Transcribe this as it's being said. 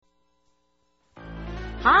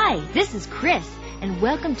Hi, this is Chris, and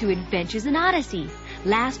welcome to Adventures in Odyssey.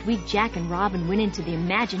 Last week, Jack and Robin went into the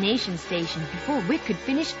imagination station before Wick could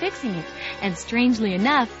finish fixing it, and strangely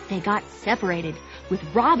enough, they got separated, with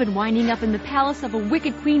Robin winding up in the palace of a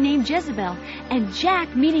wicked queen named Jezebel, and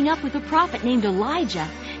Jack meeting up with a prophet named Elijah.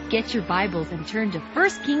 Get your Bibles and turn to 1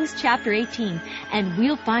 Kings chapter 18, and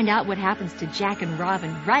we'll find out what happens to Jack and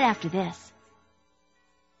Robin right after this.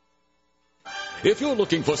 If you're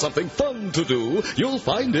looking for something fun to do, you'll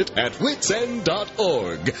find it at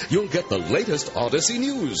witsend.org. You'll get the latest Odyssey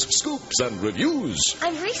news, scoops, and reviews.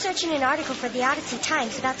 I'm researching an article for the Odyssey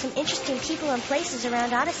Times about some interesting people and places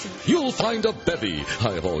around Odyssey. You'll find a bevy,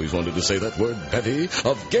 I have always wanted to say that word bevy,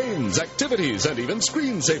 of games, activities, and even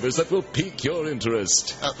screensavers that will pique your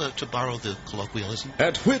interest. To borrow the colloquialism?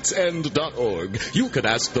 At witsend.org, you can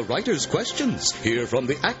ask the writers questions, hear from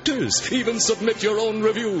the actors, even submit your own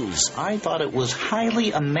reviews. I thought it was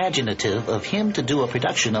highly imaginative of him to do a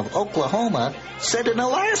production of Oklahoma set in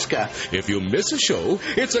Alaska. If you miss a show,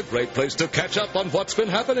 it's a great place to catch up on what's been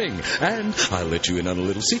happening. And I'll let you in on a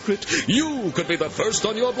little secret. You could be the first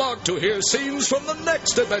on your blog to hear scenes from the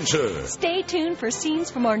next adventure. Stay tuned for scenes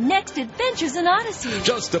from our next Adventures in Odyssey.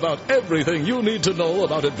 Just about everything you need to know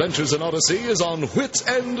about Adventures in Odyssey is on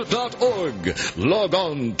witsend.org. Log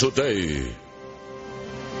on today.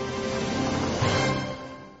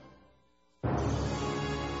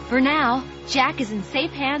 For now, Jack is in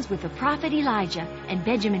safe hands with the prophet Elijah and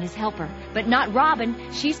Benjamin his helper. But not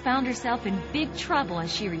Robin. She's found herself in big trouble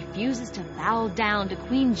as she refuses to bow down to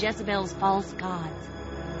Queen Jezebel's false gods.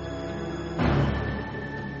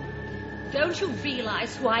 Don't you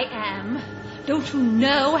realize who I am? Don't you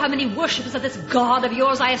know how many worshippers of this god of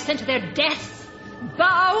yours I have sent to their deaths?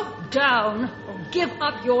 Bow down or give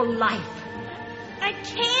up your life. I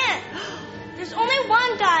can't. There's only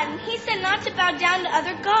one God, and he said not to bow down to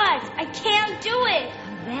other gods. I can't do it.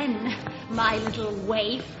 Then, my little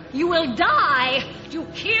waif, you will die. Do you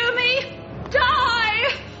hear me? Die!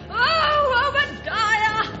 Oh,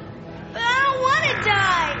 Obadiah! But I don't want to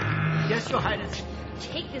die. Yes, Your Highness.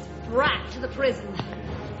 Take this brat to the prison.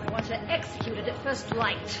 I want to execute it at first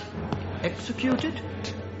light. Executed?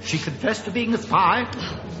 She confessed to being a spy?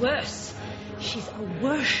 Worse, she's a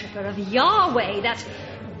worshipper of Yahweh, that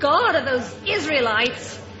God of those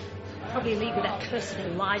Israelites. Probably league with that cursed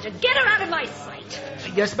Elijah. Get her out of my sight.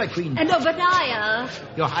 Yes, my queen. And Obadiah.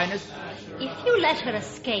 Your Highness. If you let her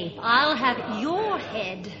escape, I'll have your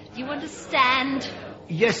head. Do you understand?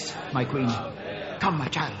 Yes, my queen. Come, my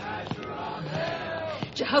child.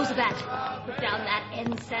 Jehoshaphat, put down that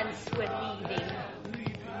incense. We're leaving.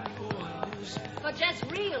 For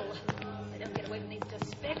Jezreel. They don't get away from these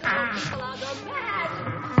despicable people. I'll go mad.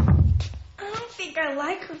 I don't think I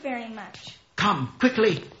like her very much. Come,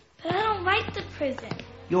 quickly. But I don't like the prison.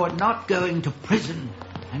 You're not going to prison.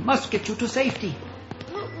 I must get you to safety.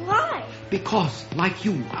 But why? Because, like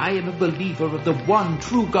you, I am a believer of the one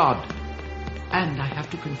true God. And I have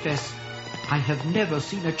to confess, I have never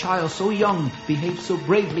seen a child so young behave so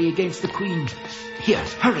bravely against the queen. Here,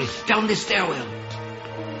 hurry, down this stairwell.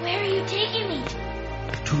 Where are you taking me?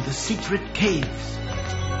 To the secret caves.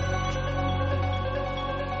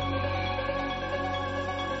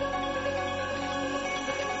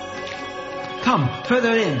 Come,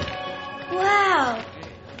 further in. Wow.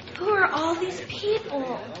 Who are all these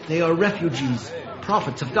people? They are refugees,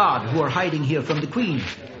 prophets of God who are hiding here from the queen.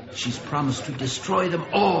 She's promised to destroy them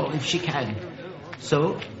all if she can.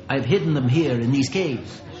 So, I've hidden them here in these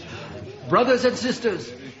caves. Brothers and sisters,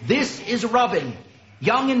 this is Robin,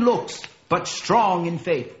 young in looks, but strong in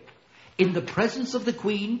faith. In the presence of the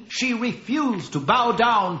queen, she refused to bow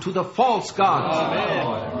down to the false gods. Amen.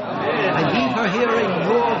 I leave her here in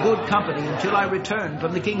your good company until I return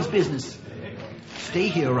from the king's business. Stay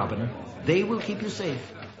here, Robin. They will keep you safe.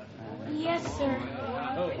 Yes, sir.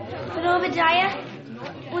 But Obadiah,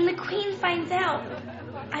 when the queen finds out,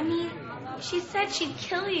 she said she'd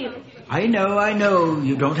kill you. I know.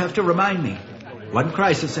 You don't have to remind me. One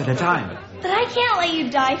crisis at a time. But I can't let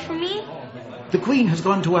you die for me. The queen has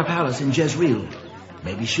gone to her palace in Jezreel.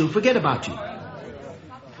 Maybe she'll forget about you.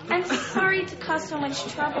 I'm sorry to cause so much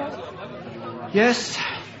trouble. Yes,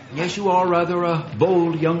 you are rather a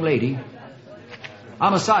bold young lady.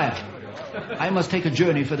 Messiah, I must take a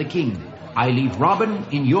journey for the king. I leave Robin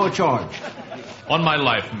in your charge. On my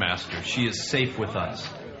life, master, she is safe with us.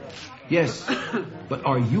 Yes, but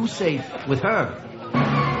are you safe with her?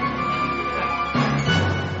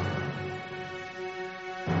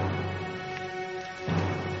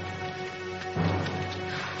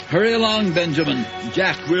 Hurry along, Benjamin.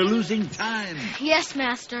 Jack, we're losing time. Yes,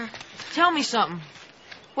 Master. Tell me something.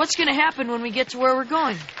 What's going to happen when we get to where we're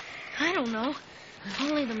going? I don't know.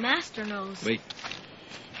 Only the master knows. Wait.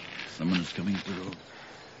 Someone is coming through.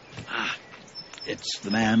 It's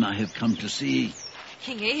the man I have come to see.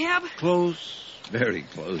 King Ahab? Close. Very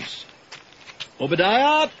close.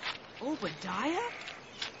 Obadiah! Obadiah?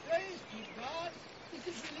 Praise be God. Is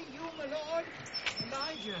it really you, my lord?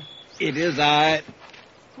 Elijah. It is I.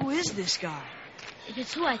 Who is this guy? If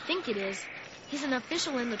it's who I think it is, he's an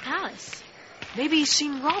official in the palace. Maybe he's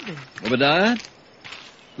seen Robin. Obadiah,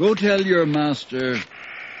 go tell your master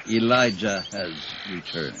Elijah has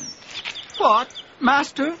returned. What,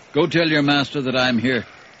 master? Go tell your master that I'm here.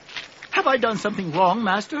 Have I done something wrong,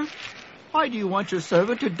 master? Why do you want your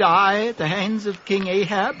servant to die at the hands of King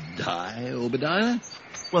Ahab? Die, Obadiah?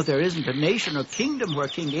 Well, there isn't a nation or kingdom where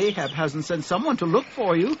King Ahab hasn't sent someone to look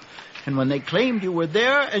for you. And when they claimed you were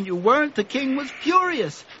there and you weren't, the king was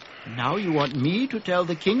furious. And now you want me to tell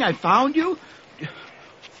the king I found you?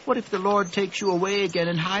 What if the Lord takes you away again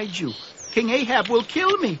and hides you? King Ahab will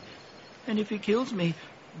kill me. And if he kills me,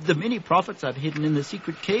 the many prophets I've hidden in the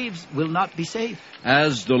secret caves will not be safe.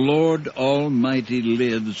 As the Lord Almighty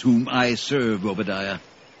lives, whom I serve, Obadiah,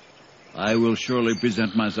 I will surely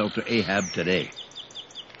present myself to Ahab today.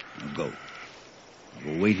 Now go. I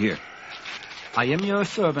will wait here. I am your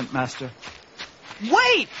servant, master.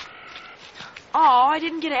 Wait! Oh, I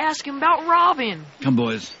didn't get to ask him about Robin. Come,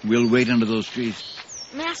 boys. We'll wait under those trees.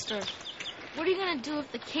 Master, what are you going to do if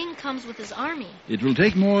the king comes with his army? It will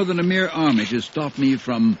take more than a mere army to stop me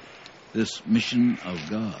from this mission of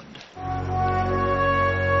God.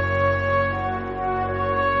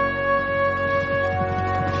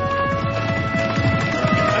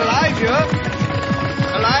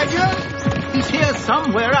 Elijah? He's here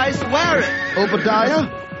somewhere, I swear it. Obadiah,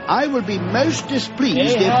 I will be most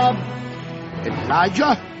displeased Ahab. if...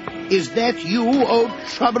 Elijah, is that you, O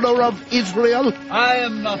troubler of Israel? I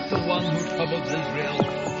am not the one who troubles Israel,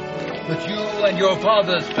 but you and your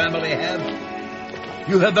father's family have.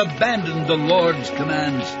 You have abandoned the Lord's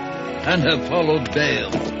commands and have followed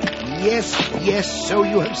Baal. Yes, so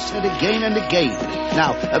you have said again and again.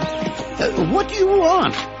 Now, what do you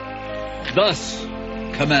want? Thus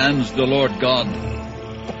commands the Lord God,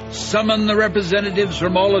 summon the representatives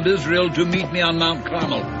from all of Israel to meet me on Mount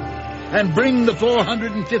Carmel, and bring the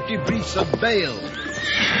 450 priests of Baal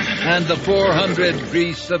and the 400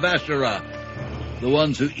 priests of Asherah, the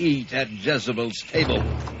ones who eat at Jezebel's table.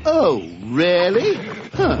 Oh, really?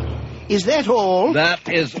 Is that all? That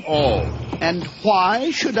is all. And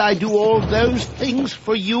why should I do all those things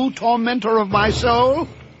for you, tormentor of my soul?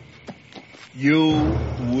 You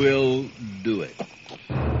will do it.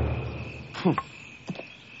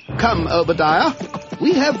 Come, Obadiah.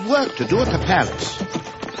 We have work to do at the palace.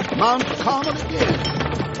 Mount Carmel again.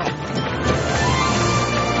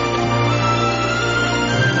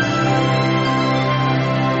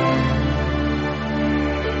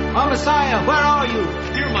 Messiah, where are you?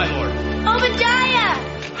 Here, my lord. Obadiah!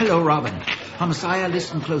 Hello, Robin. Messiah,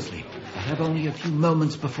 listen closely. I have only a few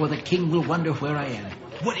moments before the king will wonder where I am.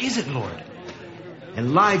 What is it, Lord?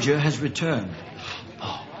 Elijah has returned.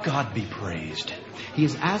 Oh, God be praised. He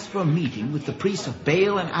has asked for a meeting with the priests of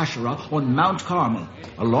Baal and Asherah on Mount Carmel,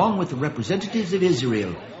 along with the representatives of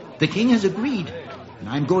Israel. The king has agreed, and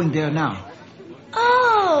I'm going there now.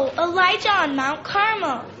 Oh, Elijah on Mount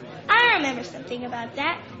Carmel. I remember something about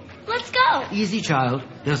that. Let's go. Easy, child.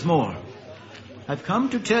 There's more. I've come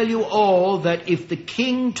to tell you all that if the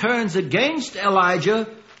king turns against Elijah,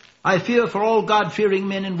 I fear for all God-fearing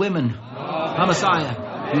men and women. Messiah,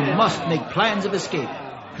 you must make plans of escape.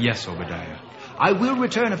 Yes, Obadiah. I will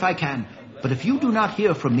return if I can, but if you do not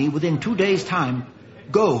hear from me within 2 days' time,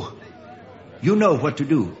 go. You know what to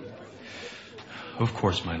do. Of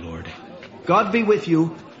course, my lord. God be with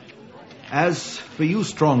you. As for you,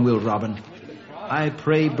 strong-willed Robin, I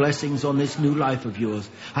pray blessings on this new life of yours.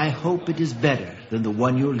 I hope it is better than the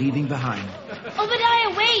one you're leaving behind.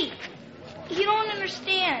 Obadiah, wait. You don't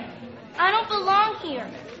understand. I don't belong here.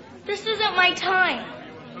 This isn't my time.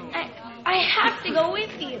 I have to go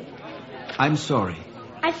with you. I'm sorry.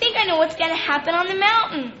 I think I know what's going to happen on the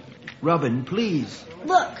mountain. Robin, please.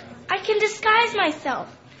 Look, I can disguise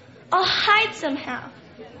myself. I'll hide somehow.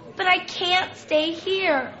 But I can't stay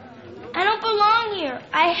here. I don't belong here.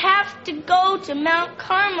 I have to go to Mount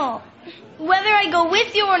Carmel, whether I go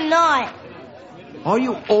with you or not. Are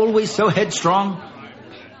you always so headstrong?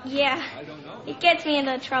 Yeah, it gets me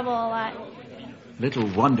into trouble a lot. Little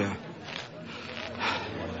wonder.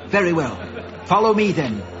 Very well. Follow me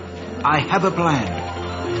then. I have a plan.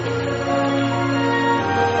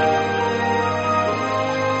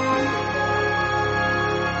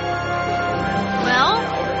 Well,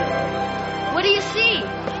 what do you see?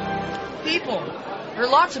 People. There are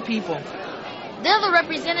lots of people. They're the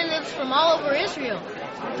representatives from all over Israel.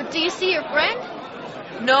 But do you see your friend?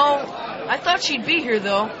 No, I thought she'd be here,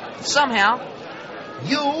 though. Somehow.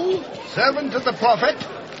 You, servant of the prophet,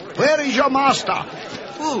 where is your master?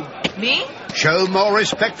 Who, me? Show more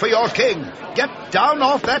respect for your king. Get down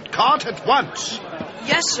off that cart at once.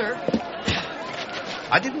 Yes, sir.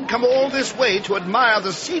 I didn't come all this way to admire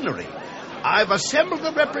the scenery. I've assembled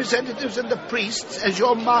the representatives and the priests as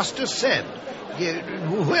your master said.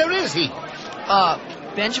 Where is he?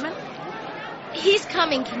 Benjamin? He's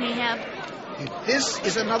coming, King Ahab. If this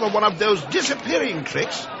is another one of those disappearing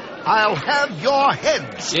tricks, I'll have your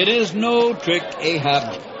heads. It is no trick,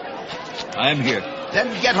 Ahab. I'm here.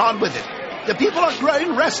 Then get on with it. The people are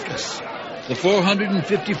growing restless. The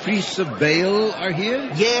 450 priests of Baal are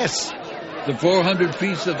here? Yes. The 400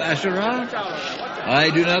 priests of Asherah? I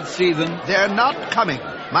do not see them. They're not coming.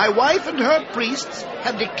 My wife and her priests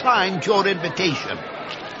have declined your invitation.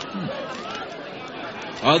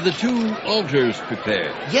 Are the 2 altars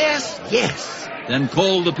prepared? Yes, yes. Then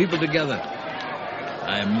call the people together.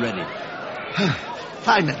 I am ready.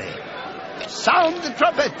 Finally. Sound the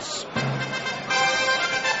trumpets.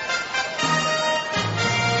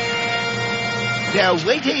 They're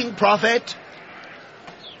waiting, prophet.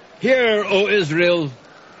 Hear, O Israel,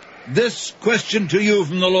 this question to you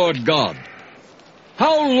from the Lord God.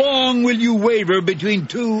 How long will you waver between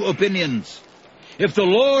 2 opinions? If the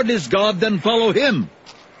Lord is God, then follow him.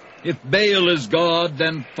 If Baal is God,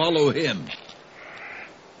 then follow him.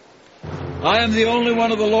 I am the only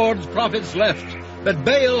one of the Lord's prophets left, but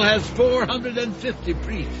Baal has 450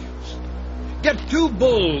 priests. Get 2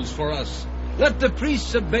 bulls for us. Let the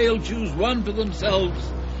priests of Baal choose one for themselves.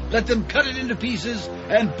 Let them cut it into pieces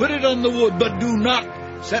and put it on the wood, but do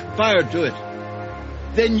not set fire to it.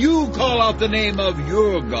 Then you call out the name of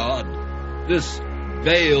your God, this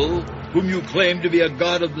Baal, whom you claim to be a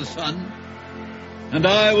god of the sun, and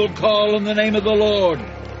I will call on the name of the Lord,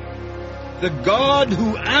 the God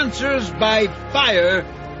who answers by fire.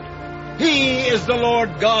 He is the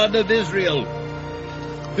Lord God of Israel.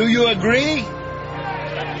 Do you agree?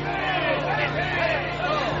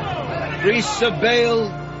 Priests of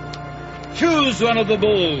Baal, choose one of the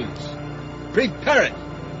bulls. Prepare it.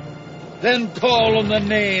 Then call on the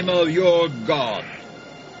name of your God.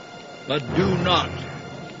 But do not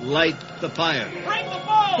light the fire.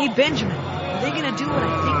 Hey, Benjamin, are they going to do what I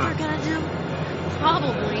think they're going to do?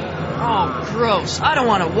 Probably. Oh, gross. I don't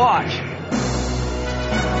want to watch.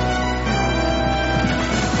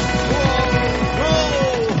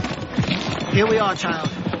 Whoa! Here we are,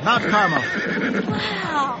 child. Mount Carmel.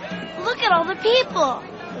 Wow. Look at all the people.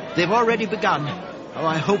 They've already begun. Oh,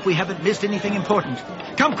 I hope we haven't missed anything important.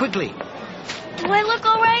 Come quickly. Do I look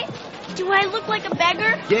all right? Do I look like a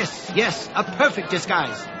beggar? Yes, a perfect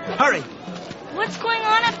disguise. Hurry. What's going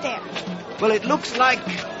on up there? Well, it looks like...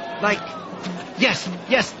 Yes,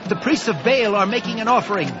 the priests of Baal are making an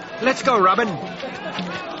offering. Let's go, Robin.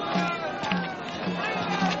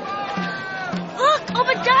 Look,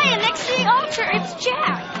 Obadiah next to the altar. It's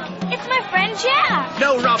Jack. It's my friend Jack.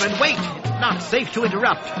 No, Robin, wait. It's not safe to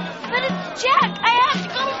interrupt. But it's Jack. I have to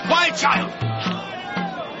go. Quiet, child.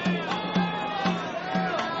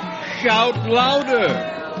 Shout louder.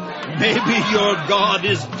 Maybe your God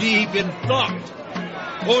is deep in thought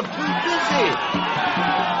or too busy.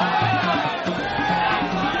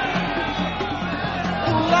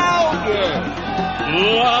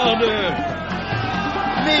 Louder.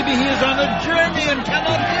 Maybe he is on a journey and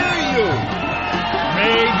cannot hear you.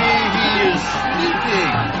 Maybe he is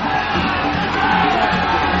sleeping.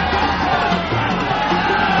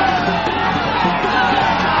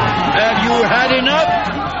 Have you had enough?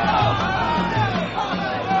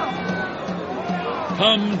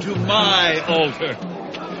 Come to my altar.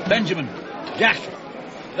 Benjamin, Jack,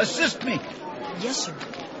 assist me. Yes, sir.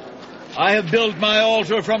 I have built my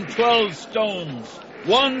altar from 12 stones,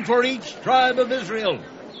 one for each tribe of Israel.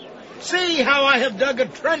 See how I have dug a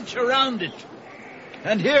trench around it.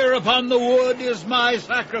 And here upon the wood is my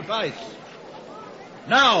sacrifice.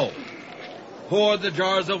 Now, pour the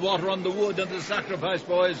jars of water on the wood and the sacrifice,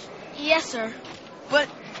 boys. Yes, sir. But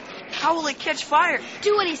how will it catch fire?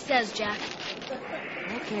 Do what he says, Jack.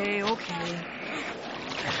 Okay.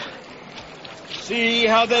 See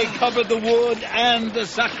how they cover the wood and the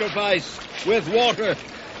sacrifice with water.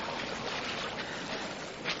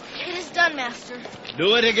 It is done, Master.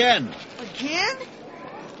 Do it again. Again?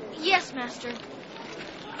 Yes, Master.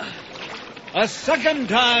 A second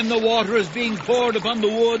time the water is being poured upon the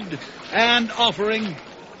wood and offering.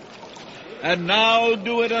 And now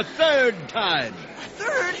do it a third time. A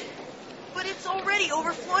third? But it's already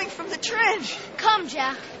overflowing from the trench. Come,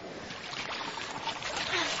 Jack.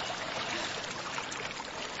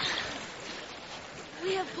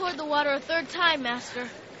 poured the water a third time, Master.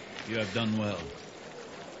 You have done well.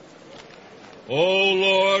 O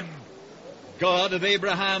Lord, God of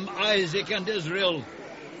Abraham, Isaac, and Israel,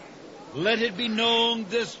 let it be known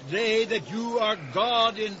this day that you are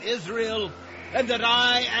God in Israel, and that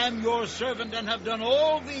I am your servant and have done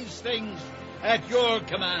all these things at your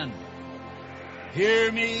command.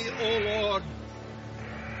 Hear me, O Lord,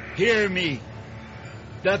 hear me,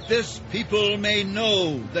 that this people may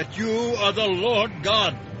know that you are the Lord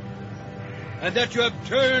God, and that you have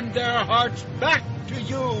turned their hearts back to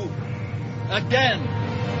you again.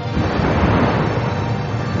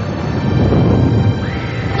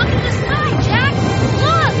 Look at the sky, Jack!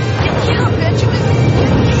 Look! Get down, Benjamin!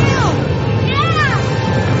 Get down! Yeah!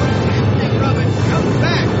 Hey, Robin, come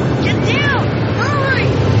back! Get down! Hurry!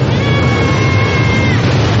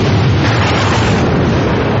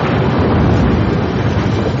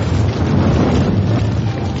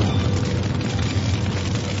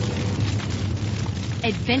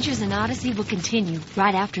 Adventures in Odyssey will continue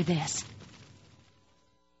right after this.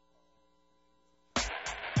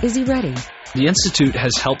 Is he ready? The Institute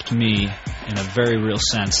has helped me, in a very real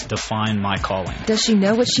sense, define my calling. Does she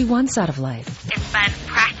know what she wants out of life? It's been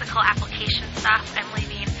practical application stuff. I'm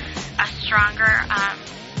leaving a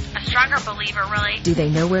stronger believer, really. Do they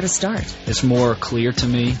know where to start? It's more clear to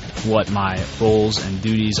me what my roles and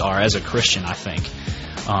duties are as a Christian, I think,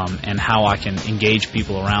 and how I can engage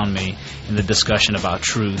people around me in the discussion about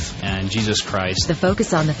truth and Jesus Christ. The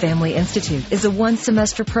Focus on the Family Institute is a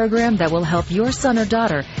one-semester program that will help your son or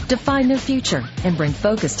daughter define their future and bring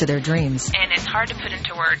focus to their dreams. And it's hard to put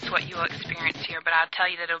into words what you will experience here, but I'll tell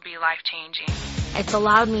you that it'll be life-changing. It's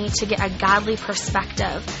allowed me to get a godly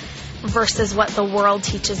perspective versus what the world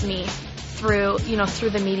teaches me through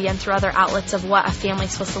the media and through other outlets of what a family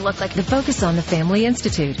is supposed to look like. The Focus on the Family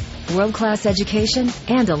Institute, world-class education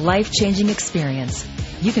and a life-changing experience.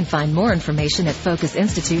 You can find more information at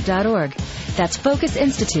focusinstitute.org. That's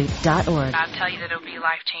focusinstitute.org. I'll tell you that it'll be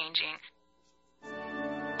life-changing.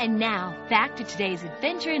 And now, back to today's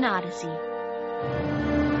adventure in Odyssey.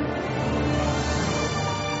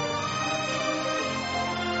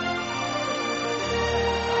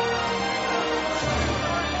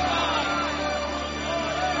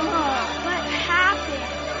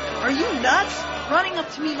 Are you nuts? Running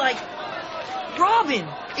up to me like... Robin,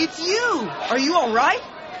 it's you! Are you all right?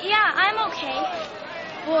 Yeah, I'm okay.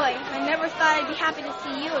 Boy, I never thought I'd be happy to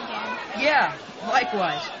see you again. Yeah,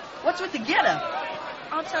 likewise. What's with the getup?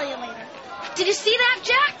 I'll tell you later. Did you see that,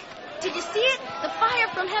 Jack? Did you see it? The fire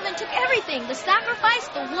from heaven took everything. The sacrifice,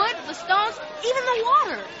 the wood, the stones, even the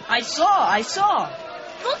water. I saw.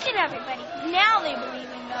 Look at everybody. Now they believe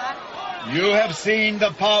in God. You have seen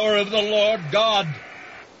the power of the Lord God.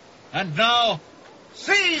 And now,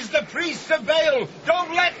 seize the priests of Baal.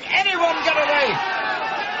 Don't let anyone get away.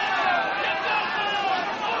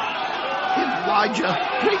 Elijah,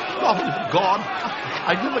 great prophet of God,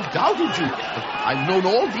 I never doubted you. I've known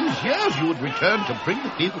all these years you would return to bring the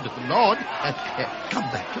people to the Lord. Come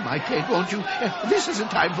back to my tent, won't you? This is a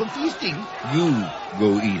time for feasting. You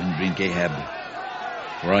go eat and drink, Ahab,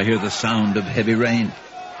 for I hear the sound of heavy rain.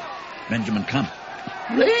 Benjamin, come.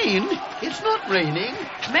 Rain? It's not raining.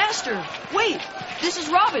 Master, wait. This is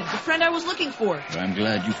Robin, the friend I was looking for. I'm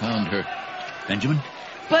glad you found her. Benjamin?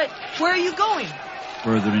 But where are you going?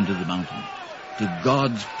 Further into the mountain, to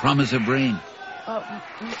God's promise of rain.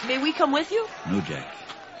 May we come with you? No, Jack.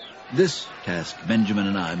 This task Benjamin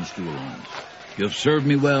and I must do alone. You have served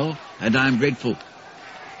me well, and I am grateful.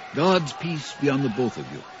 God's peace be on the both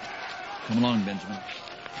of you. Come along, Benjamin.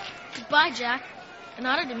 Goodbye, Jack. An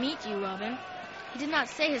honor to meet you, Robin. He did not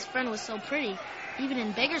say his friend was so pretty, even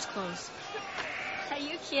in beggar's clothes. Are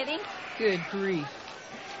you kidding? Good grief.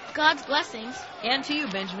 God's blessings. And to you,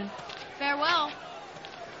 Benjamin. Farewell.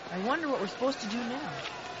 I wonder what we're supposed to do now.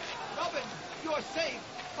 Robin, you're safe.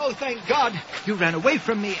 Oh, thank God. You ran away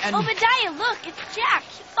from me and... Obadiah, look, it's Jack.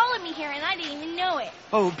 He followed me here and I didn't even know it.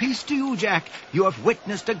 Oh, peace to you, Jack. You have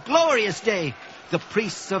witnessed a glorious day. The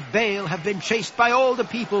priests of Baal have been chased by all the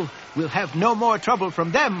people. We'll have no more trouble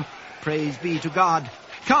from them. Praise be to God.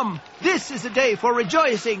 Come, this is a day for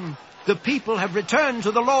rejoicing. The people have returned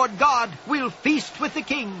to the Lord God. We'll feast with the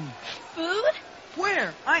king. Food?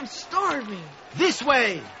 Where? I'm starving. This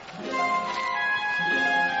way.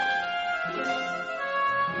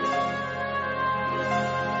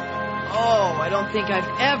 Oh, I don't think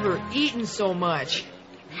I've ever eaten so much.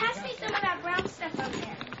 Pass me some of that brown stuff up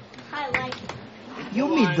there. I like it. You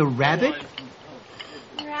mean the rabbit?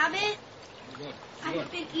 Rabbit?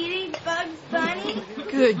 I've been eating Bugs Bunny.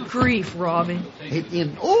 Good grief, Robin.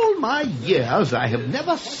 In all my years, I have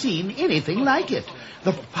never seen anything like it.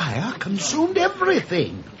 The fire consumed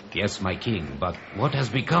everything. Yes, my king, but what has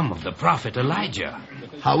become of the prophet Elijah?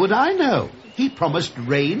 How would I know? He promised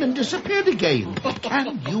rain and disappeared again.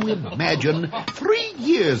 Can you imagine? 3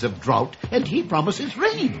 years of drought, and he promises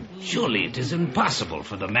rain. Surely it is impossible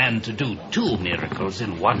for the man to do 2 miracles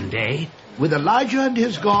in one day. With Elijah and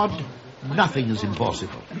his God, nothing is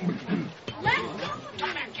impossible. Let's go,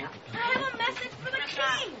 Commander. I have a message for the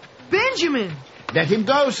king. Benjamin! Let him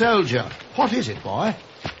go, soldier. What is it, boy?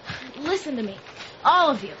 Listen to me, all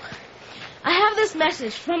of you. I have this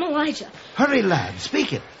message from Elijah. Hurry, lad,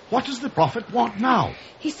 speak it. What does the prophet want now?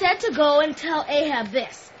 He said to go and tell Ahab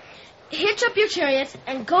this. Hitch up your chariots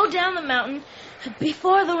and go down the mountain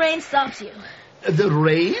before the rain stops you. The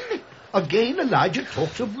rain? Again, Elijah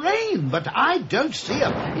talks of rain, but I don't see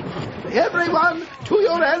it. Everyone, to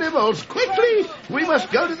your animals, quickly! We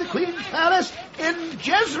must go to the Queen's palace in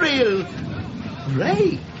Jezreel.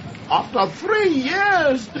 Rain? After 3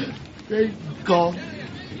 years? Thank God.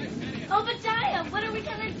 Obadiah, what are we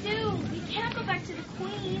going to do? We can't go back to the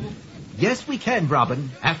Queen. Yes, we can,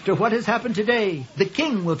 Robin. After what has happened today, the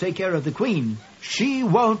king will take care of the queen. She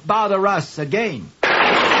won't bother us again.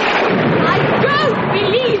 I don't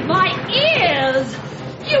believe my ears!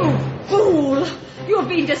 You fool! You've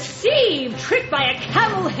been deceived, tricked by a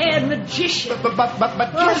camel-haired magician. But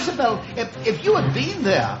Jezebel, if you had been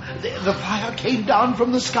there, the fire came down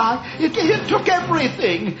from the sky. It took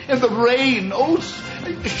everything. And the rain,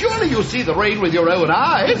 surely you see the rain with your own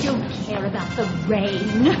eyes. I don't care about the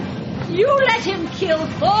rain. You let him kill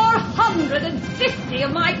 450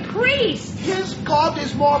 of my priests. His God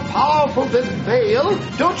is more powerful than Baal.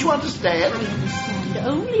 Don't you understand? I understand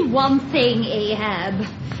only one thing, Ahab.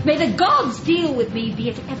 May the gods deal with me, be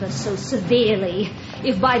it ever so severely,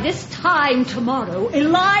 if by this time tomorrow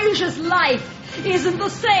Elijah's life isn't the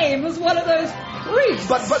same as one of those priests.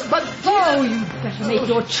 But... Oh, you'd better make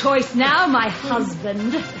your choice now, my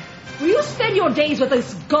husband. Will you spend your days with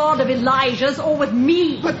this God of Elijah's or with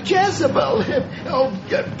me? But Jezebel,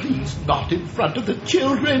 please not in front of the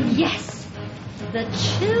children. Yes, the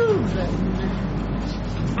children.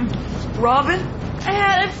 Robin? I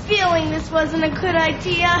had a feeling this wasn't a good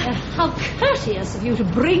idea. How courteous of you to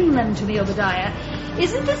bring them to me, Obadiah.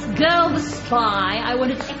 Isn't this girl the spy I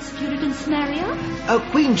wanted executed in Samaria?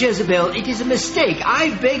 Queen Jezebel, it is a mistake.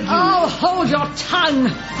 I beg you. Oh, hold your tongue.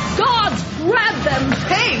 Gods, grab them.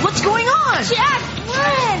 Hey, what's going on? Jack,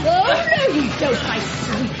 run! Oh, no, you don't. I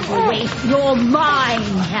sweep you away. You're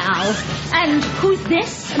mine now. And who's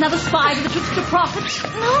this? Another spy to the trickster prophet?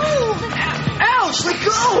 No! Ouch, let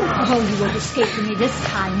go! Oh, you won't escape from me this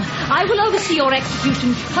time. I will oversee your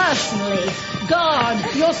execution personally.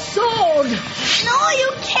 Guard your sword. No,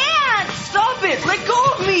 you can't! Stop it! Let go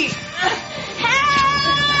of me!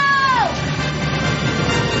 Help!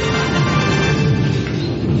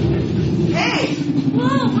 Hey!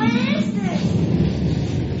 Whoa, what is this?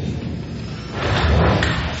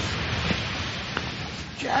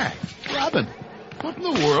 Jack, Robin, what in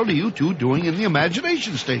the world are you two doing in the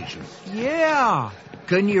imagination station? Yeah.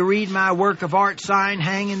 Couldn't you read my work of art sign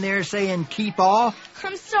hanging there saying keep off?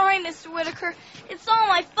 I'm sorry, Mr. Whitaker. It's all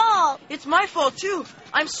my fault. It's my fault, too.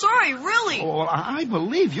 I'm sorry, really. Oh, I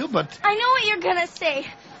believe you, but... I know what you're going to say.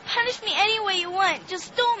 Punish me any way you want.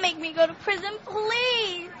 Just don't make me go to prison,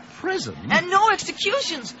 please. Prison? And no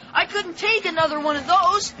executions. I couldn't take another one of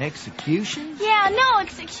those. Executions? Yeah, no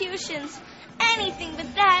executions. Anything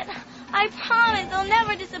but that. I promise I'll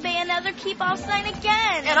never disobey another keep-off sign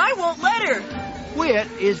again. And I won't let her.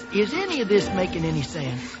 Whit, is any of this making any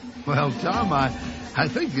sense? Well, Tom, I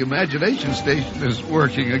think the imagination station is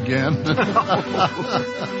working again.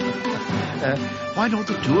 Why don't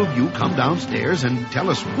the two of you come downstairs and tell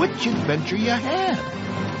us which adventure you had?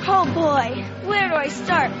 Oh, boy. Where do I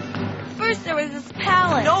start? First there was this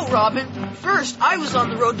palace. No, Robin. First, I was on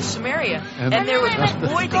the road to Samaria. And there was this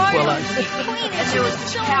boy that Well, and there was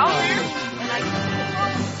this palace. And I...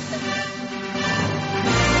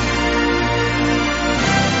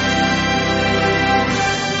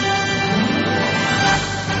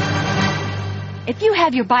 If you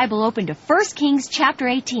have your Bible open to 1 Kings chapter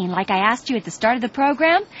 18, like I asked you at the start of the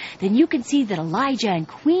program, then you can see that Elijah and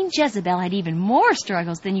Queen Jezebel had even more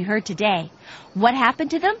struggles than you heard today. What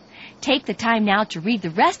happened to them? Take the time now to read the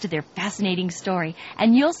rest of their fascinating story,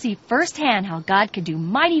 and you'll see firsthand how God can do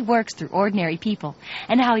mighty works through ordinary people,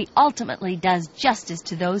 and how He ultimately does justice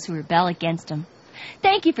to those who rebel against Him.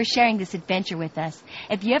 Thank you for sharing this adventure with us.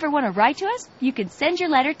 If you ever want to write to us, you can send your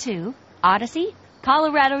letter to Odyssey,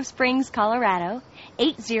 Colorado Springs, Colorado,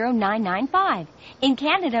 80995. In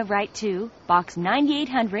Canada, write to Box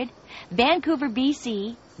 9800, Vancouver,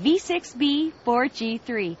 BC, V6B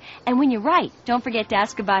 4G3. And when you write, don't forget to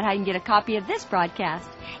ask about how you can get a copy of this broadcast.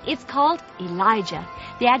 It's called Elijah.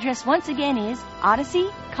 The address once again is Odyssey,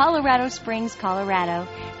 Colorado Springs, Colorado,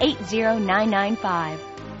 80995.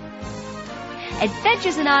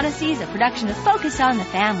 Adventures in Odyssey is a production of Focus on the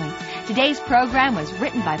Family. Today's program was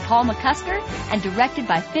written by Paul McCusker and directed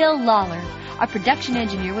by Phil Lawler. Our production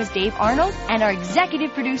engineer was Dave Arnold, and our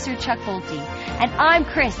executive producer, Chuck Holte. And I'm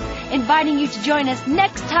Chris, inviting you to join us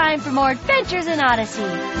next time for more Adventures in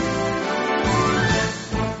Odyssey.